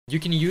You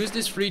can use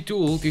this free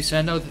tool to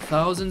send out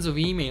thousands of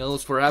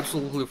emails for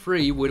absolutely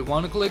free with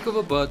one click of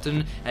a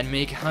button and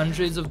make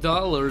hundreds of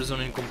dollars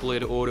on a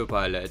complete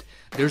autopilot.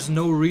 There's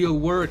no real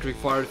work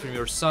required from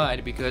your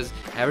side because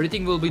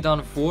everything will be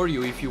done for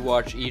you if you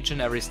watch each and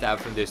every step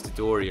from this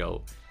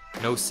tutorial.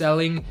 No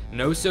selling,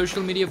 no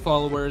social media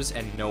followers,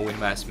 and no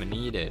investment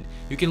needed.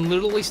 You can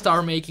literally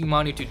start making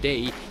money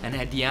today, and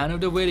at the end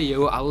of the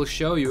video I will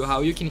show you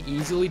how you can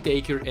easily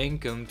take your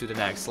income to the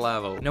next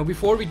level. Now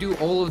before we do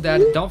all of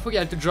that, don't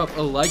forget to drop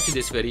a like to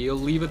this video,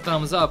 leave a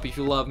thumbs up if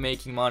you love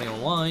making money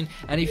online,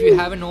 and if you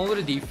haven't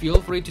already, feel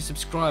free to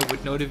subscribe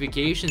with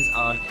notifications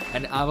on,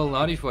 and I will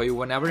notify you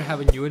whenever I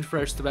have a new and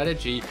fresh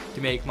strategy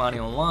to make money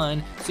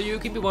online, so you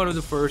can be one of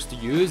the first to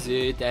use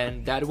it,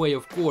 and that way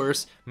of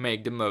course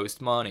make the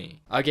most money.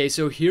 Okay,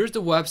 so here's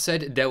the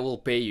website that will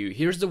pay you.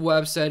 Here's the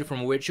website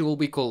from which you will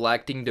be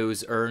collecting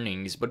those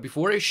earnings. But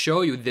before I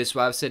show you this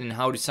website and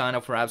how to sign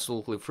up for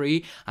absolutely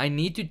free, I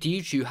need to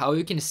teach you how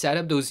you can set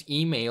up those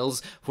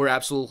emails for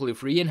absolutely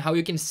free and how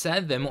you can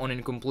set them on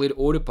a complete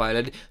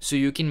autopilot so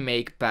you can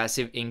make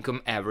passive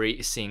income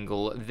every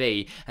single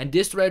day. And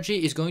this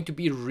strategy is going to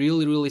be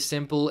really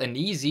simple and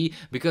easy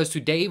because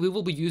today we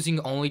will be using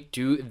only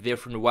two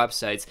different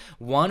websites.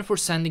 One for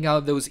sending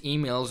out those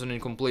emails on a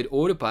complete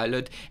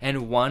autopilot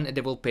and one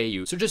that will pay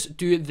you. So just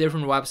two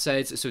different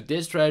websites, so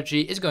this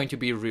strategy is going to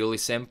be really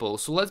simple.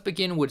 So let's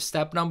begin with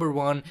step number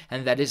one,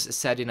 and that is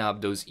setting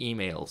up those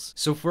emails.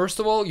 So first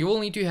of all, you will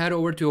need to head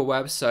over to a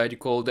website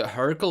called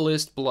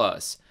Hercules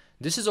Plus.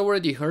 This is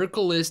already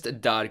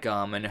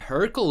Herculist.com, and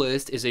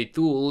Herculist is a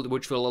tool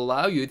which will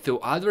allow you to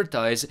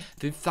advertise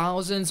to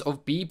thousands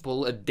of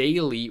people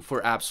daily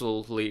for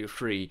absolutely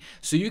free.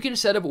 So you can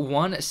set up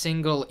one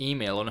single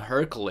email on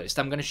Herculist.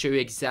 I'm going to show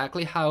you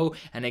exactly how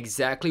and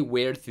exactly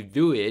where to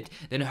do it.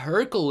 Then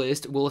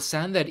Herculist will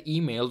send that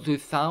email to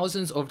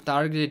thousands of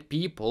targeted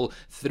people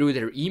through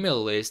their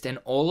email list, and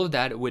all of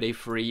that with a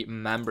free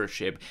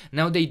membership.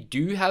 Now they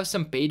do have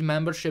some paid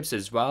memberships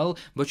as well,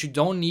 but you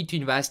don't need to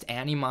invest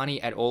any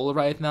money at all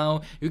right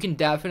now. You can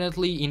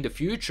definitely in the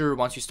future,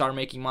 once you start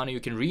making money, you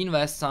can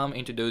reinvest some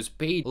into those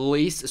paid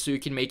lists so you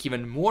can make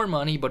even more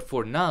money. But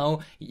for now,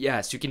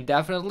 yes, you can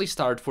definitely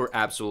start for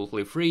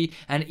absolutely free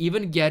and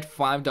even get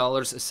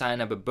 $5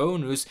 sign up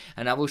bonus,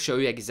 and I will show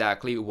you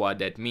exactly what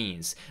that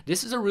means.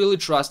 This is a really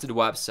trusted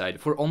website.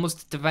 For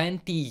almost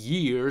 20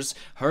 years,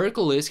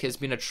 Hercules has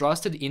been a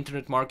trusted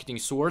internet marketing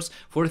source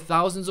for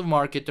thousands of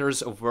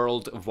marketers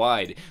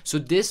worldwide. So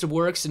this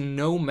works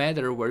no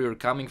matter where you're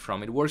coming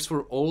from. It works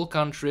for all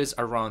countries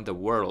around the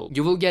world.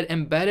 You will get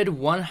embedded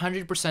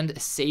 100%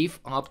 safe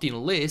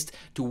opt-in list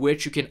to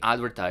which you can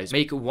advertise.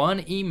 Make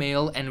one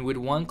email and with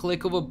one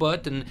click of a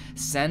button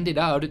send it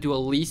out to a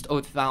list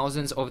of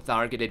thousands of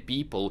targeted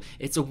people.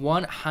 It's a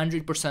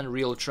 100%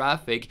 real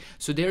traffic,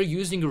 so they're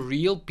using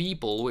real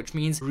people, which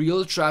means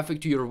real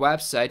traffic to your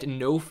website,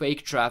 no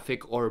fake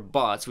traffic or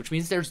bots, which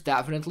means there's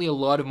definitely a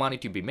lot of money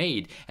to be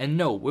made. And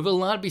no, we will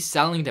not be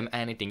selling them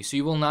anything, so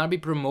you will not be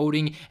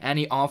promoting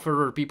any offer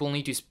where people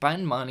need to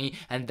spend money,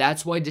 and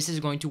that's why this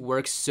is going to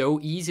work so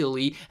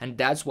easily, and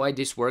that's why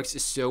this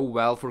works so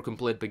well for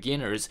complete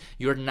beginners.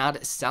 You're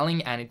not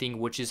selling anything,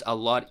 which is a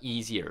lot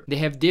easier. They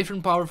have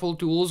different powerful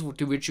tools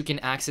to which you can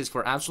access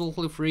for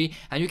absolutely free,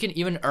 and you can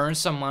even earn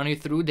some money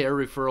through their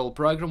referral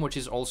program, which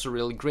is also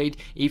really great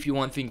if you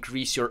want to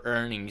increase your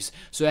earnings.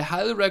 So I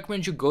highly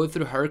recommend you go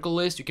through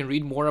Hercules. You can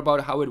read more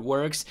about how it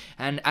works,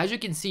 and as you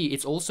can see,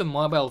 it's also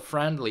mobile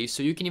friendly,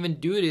 so you can even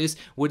do this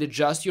with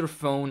just your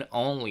phone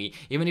only.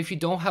 Even if you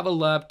don't have a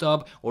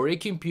laptop or a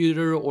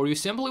computer, or you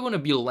simply want to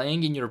be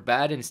laying in your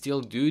bed and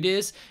still do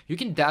this, you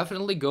can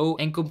definitely go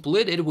and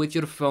complete it with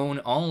your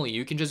phone only.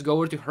 You can just go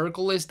over to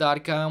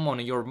Hercules.com on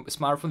your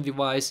smartphone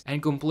device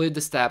and complete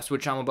the steps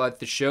which I'm about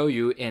to show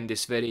you in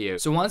this video.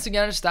 So once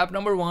again, step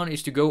number one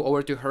is to go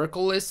over to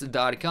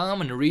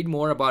Hercules.com and read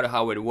more about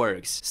how it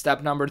works.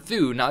 Step number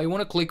two, now you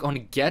want to click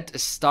on Get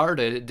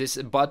Started, this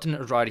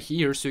button right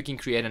here, so you can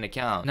create an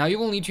account. Now you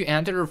will need to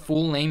enter your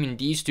full name in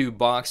these two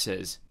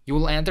boxes. You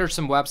will enter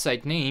some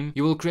website name,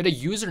 you will create a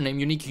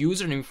username, unique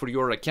username for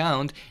your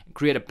account,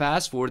 create a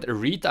password,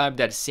 retype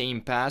that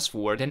same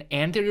password, then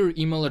enter your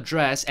email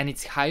address, and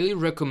it's highly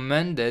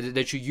recommended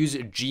that you use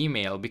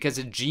Gmail because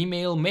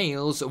Gmail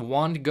mails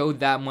won't go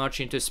that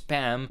much into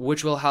spam,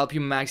 which will help you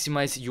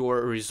maximize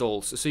your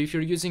results. So if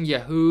you're using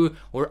Yahoo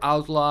or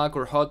Outlook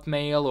or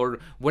Hotmail or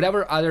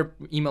whatever other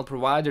email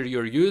provider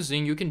you're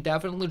using, you can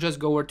definitely just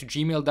go over to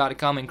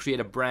gmail.com and create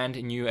a brand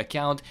new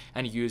account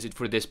and use it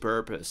for this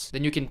purpose.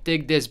 Then you can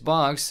tick this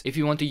box if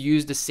you want to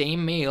use the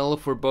same mail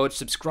for both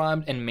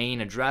subscribed and main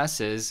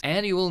addresses,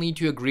 and you will need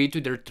to agree to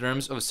their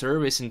terms of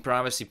service and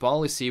privacy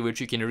policy, which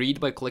you can read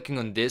by clicking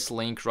on this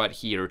link right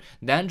here.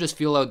 Then just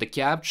fill out the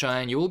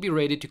CAPTCHA and you will be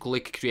ready to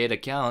click create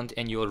account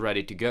and you're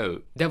ready to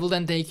go. That will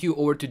then take you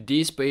over to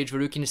this page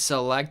where you can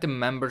select the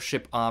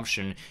membership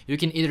option. You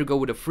can either go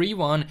with a free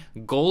one,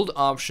 gold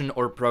option,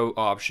 or pro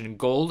option.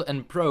 Gold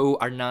and pro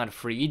are not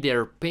free,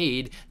 they're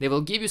paid. They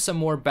will give you some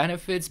more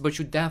benefits, but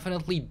you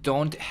definitely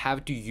don't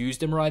have to use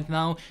them them right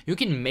now. You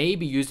can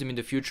maybe use them in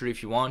the future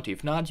if you want to.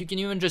 If not, you can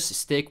even just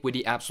stick with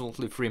the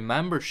absolutely free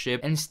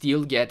membership and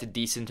still get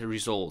decent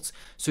results.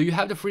 So you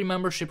have the free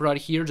membership right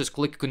here. Just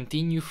click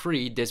continue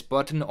free, this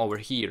button over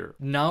here.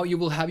 Now you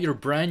will have your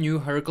brand new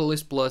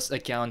Hercules Plus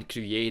account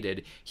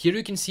created. Here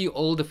you can see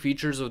all the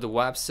features of the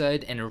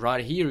website, and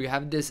right here you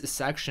have this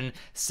section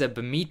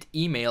submit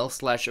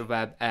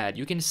email/web ad.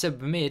 You can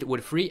submit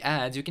with free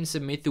ads. You can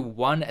submit to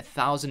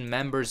 1,000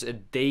 members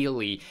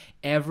daily.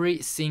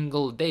 Every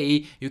single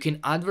day you can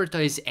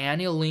advertise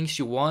any links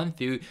you want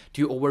to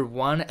over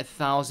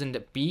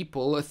 1,000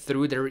 people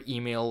through their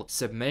email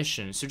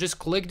submission. So just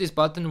click this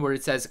button where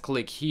it says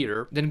click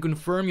here, then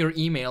confirm your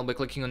email by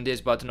clicking on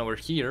this button over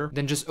here,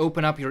 then just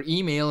open up your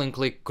email and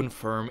click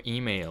confirm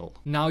email.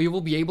 Now you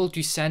will be able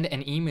to send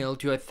an email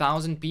to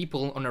 1,000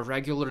 people on a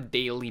regular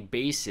daily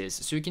basis.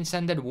 So you can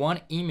send that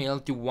one email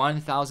to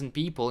 1,000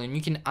 people and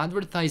you can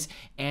advertise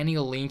any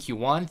link you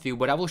want to,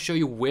 but I will show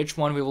you which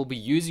one we will be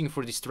using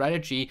for this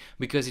strategy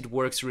because it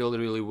works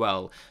really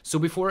well. So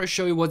before I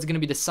show you what's going to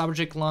be the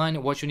subject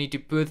line, what you need to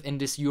put in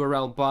this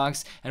URL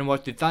box, and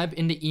what to type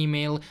in the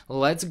email,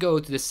 let's go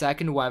to the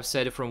second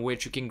website from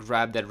which you can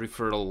grab that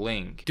referral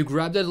link. To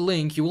grab that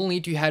link, you will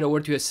need to head over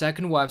to a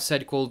second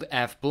website called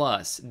F+.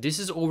 This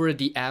is over at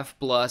the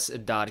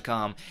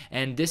fplus.com,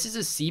 and this is a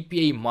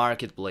CPA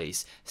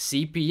marketplace.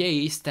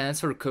 CPA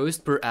stands for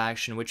cost per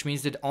action, which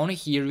means that on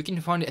here you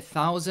can find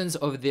thousands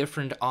of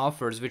different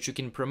offers which you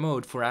can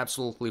promote for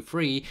absolutely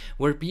free,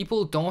 where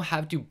people don't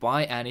have to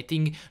buy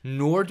anything,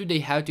 nor do they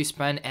have to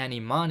spend any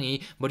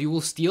money, but you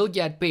will still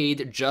get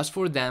paid just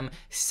for them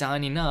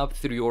signing up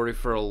through your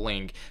referral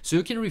link. So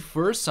you can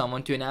refer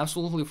someone to an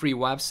absolutely free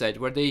website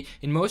where they,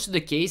 in most of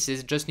the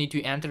cases, just need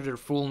to enter their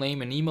full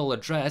name and email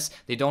address.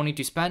 They don't need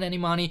to spend any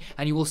money,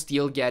 and you will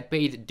still get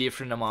paid a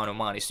different amount of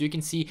money. So you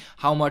can see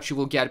how much you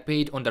will get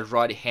paid on the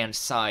right hand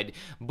side.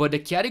 But the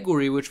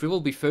category which we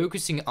will be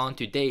focusing on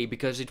today,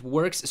 because it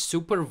works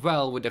super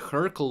well with the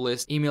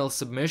Hercules email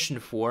submission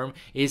form,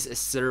 is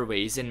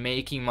surveys and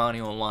making money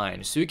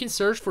online. So you can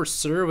search for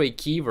survey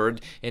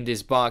keyword in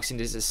this box, in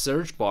this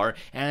search bar,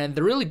 and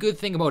the really good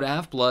thing about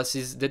F+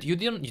 is that you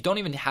don't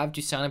even have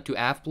to sign up to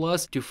F+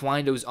 to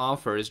find those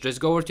offers.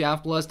 Just go over to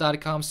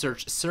fplus.com,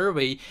 search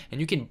survey,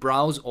 and you can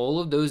browse all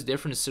of those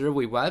different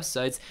survey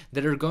websites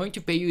that are going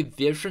to pay you a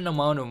different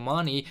amount of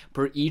money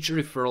per each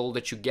referral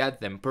that you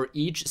get them. Per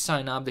each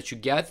sign up that you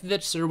get to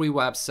that survey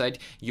website,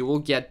 you will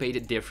get paid a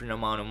different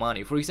amount of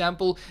money. For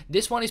example,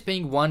 this one is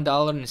paying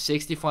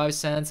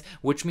 $1.65,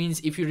 which means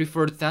if you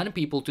refer 10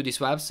 people to this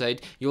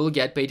website, you will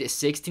get paid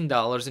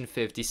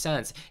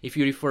 $16.50. If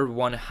you refer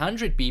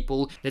 100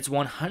 people, that's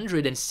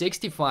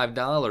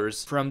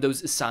 $165 from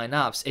those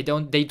sign-ups.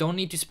 They don't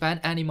need to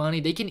spend any money.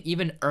 They can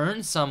even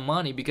earn some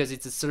money because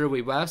it's a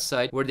survey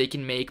website where they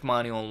can make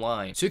money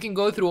online. So you can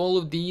go through all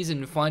of these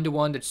and find the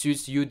one that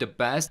suits you the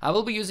best. I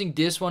will be using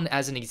this one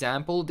as an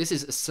example. This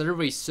is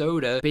Survey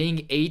Soda,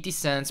 paying 80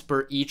 cents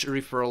per each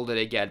referral that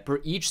I get.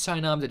 Per each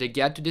sign-up that I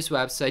get to this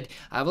website,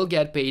 I will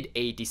get paid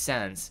 80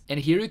 cents. And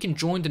here you can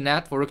join the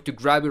network to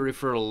grab your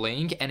referral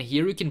link, and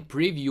here you can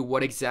preview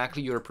what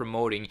exactly you're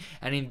promoting.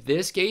 And in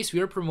this case, we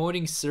are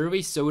promoting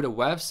Survey Soda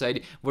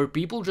website, where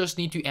people just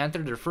need to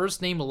enter their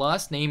first name,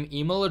 last name,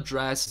 email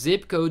address,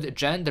 zip code,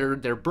 gender,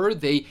 their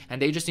birthday,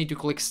 and they just need to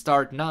click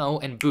start now,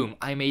 and boom,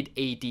 I made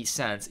 80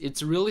 cents.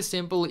 It's really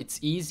simple, it's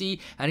easy,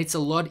 and it's a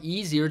lot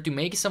easier to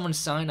make someone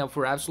sign up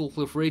for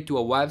absolutely free to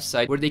a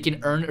website where they can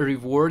earn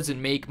rewards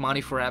and make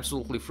money for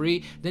absolutely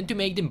free than to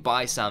make them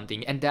buy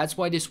something. And that's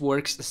why this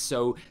works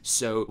so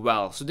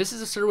well. So this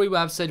is a survey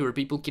website where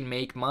people can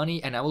make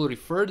money, and I will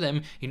refer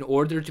them in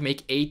order to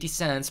make 80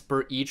 cents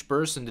per each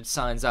person that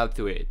signs up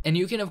to it. And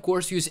you can of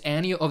course use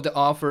any of the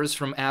offers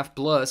from F+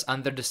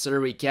 under the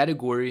survey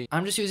category.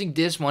 I'm just using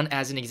this one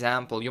as an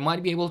example. You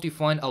might be able to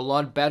find a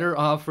lot better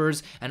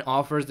offers and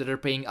offers that are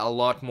paying a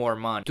lot more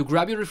money. To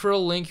grab your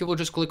referral link, you will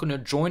just click on a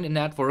join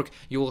network.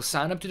 You will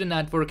sign up to the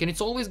network, and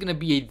it's always going to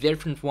be a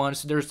different one,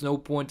 so there's no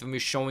point of me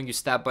showing you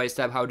step by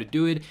step how to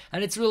do it.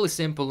 And it's really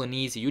simple and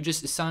easy. You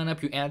just sign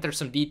up, you enter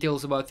some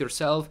details about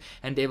yourself,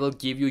 and they will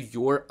give you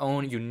your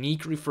own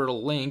unique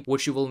referral link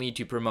which you will need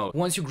to promote.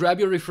 Once you grab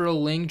your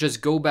referral link,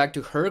 just go back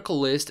to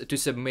Hercules to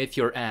submit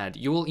your ad.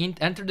 You will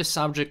enter the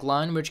subject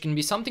line, which can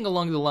be something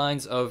along the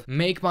lines of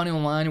make money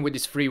online with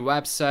this free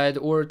website,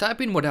 or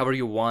type in whatever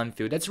you want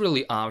to. That's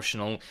really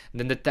optional.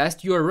 Then the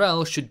test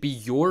URL should be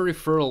your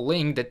referral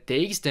link that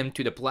takes them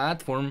to the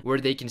platform where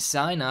they can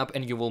sign up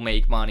and you will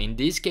make money. In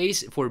this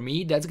case, for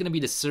me, that's gonna be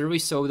the Survey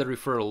Soda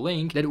referral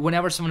link that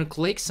whenever someone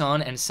clicks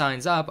on and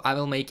signs up, I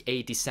will make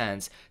 80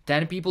 cents.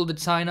 10 people that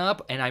sign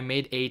up and I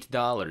made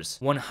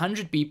 $8.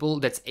 100 people,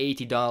 that's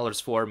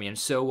 $80 for me, and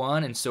so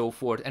on and so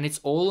forth. And it's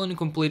all on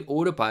complete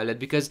autopilot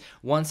because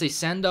once I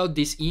send out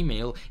this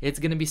email, it's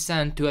gonna be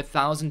sent to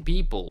 1,000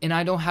 people and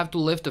I don't have to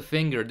lift a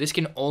finger. This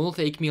can all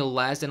take me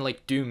less than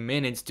like 2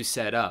 minutes to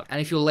set up.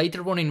 And if you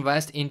later want to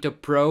invest into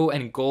Pro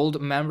and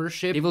Gold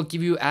membership, it will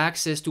give you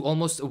access to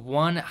almost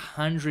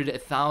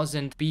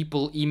 100,000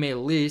 people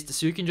email list.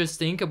 So you can just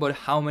think about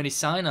how many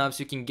signups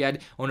you can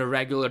get on a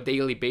regular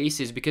daily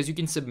basis, because you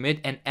can submit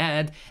an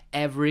ad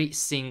every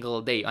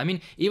single day. I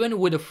mean, even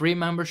with a free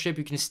membership,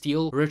 you can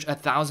still reach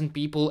 1,000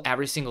 people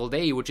every single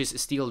day, which is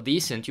still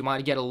decent. You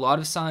might get a lot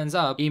of signs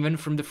up even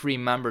from the free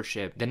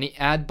membership. Then the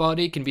ad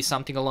body can be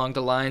something along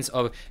the lines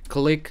of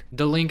click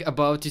the link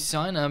above to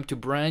sign up to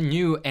brand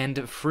new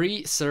and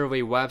free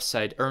survey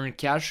website, earn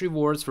cash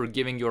rewards for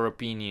giving your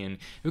opinion.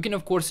 You can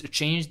of course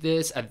change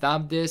this,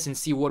 adapt this, and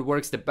see what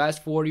works the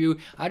best for you.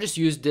 I just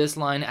use this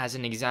line as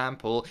an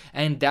example,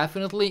 and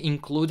definitely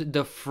include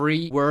the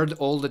free word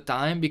all the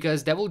time,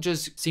 because that will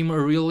just seem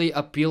really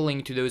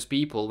appealing to those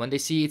people. When they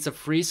see it's a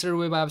free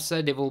survey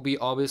website, they will be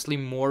obviously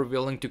more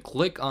willing to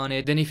click on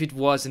it than if it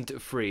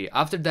wasn't free.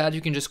 After that,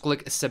 you can just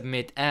click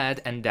submit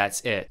ad, and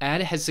that's it.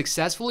 Ad has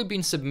successfully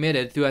been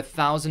submitted to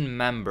 1,000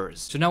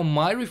 members. So now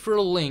my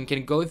referral link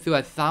can go through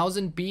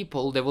 1,000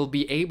 people that will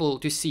be able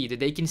to see that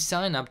they can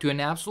sign up to an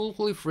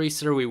absolutely free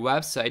survey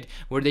website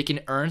where they can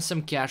earn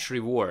some cash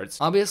rewards.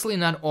 Obviously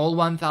not all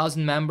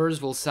 1,000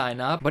 members will sign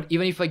up, but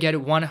even if I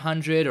get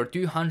 100 or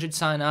 200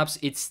 signups,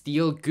 it's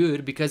still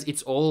good because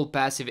it's all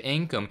passive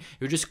income.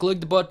 You just click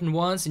the button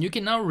once and you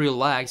can now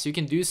relax, you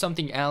can do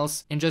something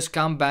else and just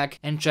come back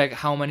and check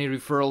how many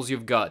referrals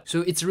you've got.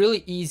 So it's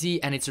really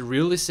easy and it's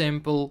really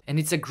simple, and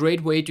it's a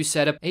great way to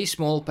set up a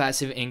small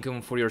passive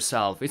income for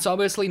yourself. It's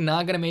obviously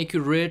not gonna make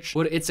you rich,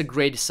 but it's a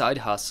great side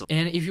hustle.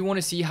 And if you want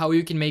to see how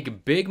you can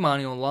make big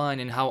money online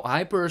and how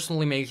I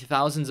personally make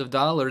thousands of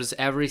dollars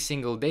every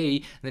single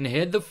day, then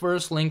hit the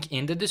first link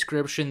in the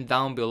description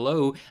down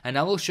below, and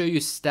I will show you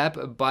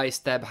step by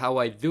step how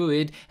I do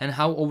it, and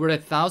how over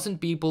 1,000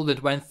 people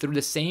that went through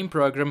the same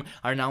program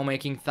are now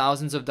making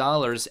thousands of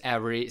dollars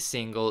every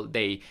single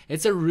day.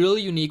 It's a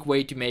really unique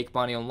way to make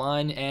money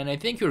online, and I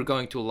think you're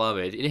going to love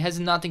it. It has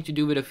nothing to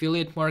do with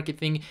affiliate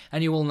marketing,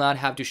 and you will not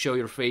have to show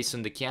your face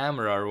on the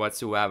camera or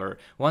whatsoever.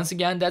 Once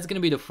again, that's gonna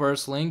be the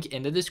first link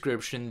in the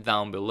description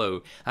down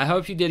below. I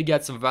hope you did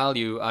get some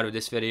value out of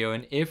this video,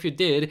 and if you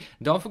did,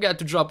 don't forget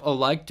to drop a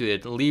like to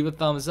it, leave a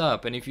thumbs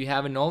up, and if you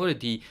haven't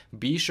already,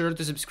 be sure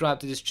to subscribe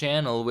to this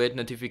channel with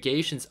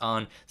notifications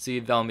on so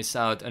you don't miss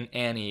out on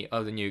any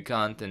of the new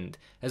content.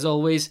 As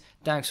always,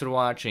 thanks for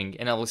watching,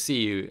 and I will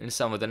see you in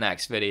some of the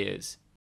next videos.